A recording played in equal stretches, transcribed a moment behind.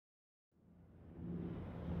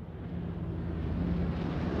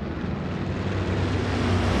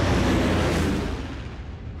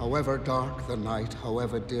However dark the night,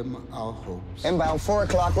 however dim our hopes. Inbound 4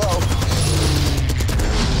 o'clock low.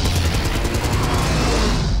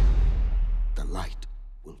 The light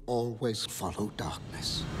will always follow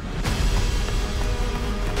darkness.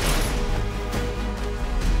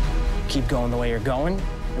 Keep going the way you're going,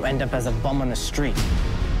 you end up as a bum on the street.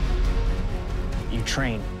 You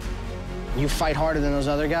train. You fight harder than those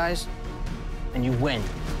other guys, and you win.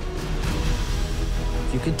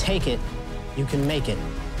 If you could take it, you can make it.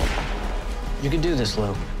 You can do this,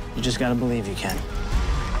 Lou. You just gotta believe you can.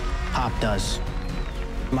 Pop does.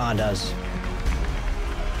 Ma does.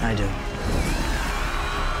 I do.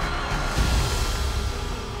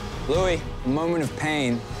 Louis, a moment of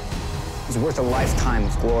pain is worth a lifetime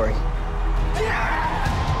of glory.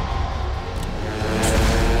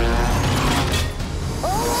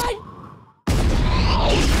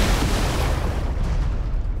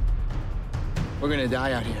 We're gonna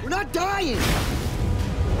die out here. We're not dying!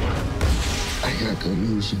 I got good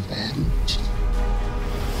news and bad news.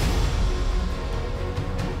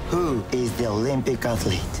 Who is the Olympic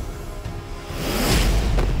athlete?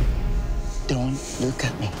 Don't look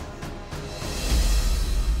at me.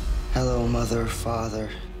 Hello, mother, father.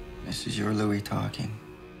 This is your Louis talking.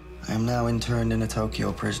 I am now interned in a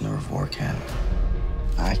Tokyo prisoner of war camp.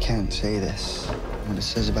 I can't say this. What it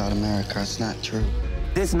says about America, it's not true.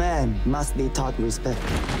 This man must be taught respect.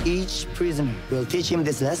 Each prisoner will teach him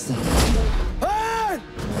this lesson.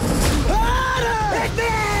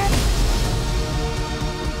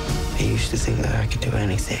 I used to think that I could do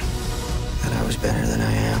anything, that I was better than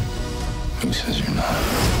I am. Who says you're not?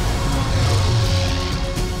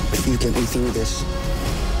 If you get me through this,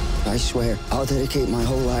 I swear I'll dedicate my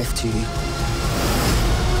whole life to you.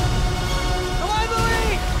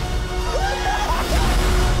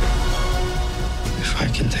 If I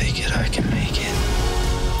can take it, I can make it.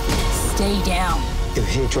 Stay down. If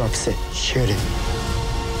he drops it, shoot it.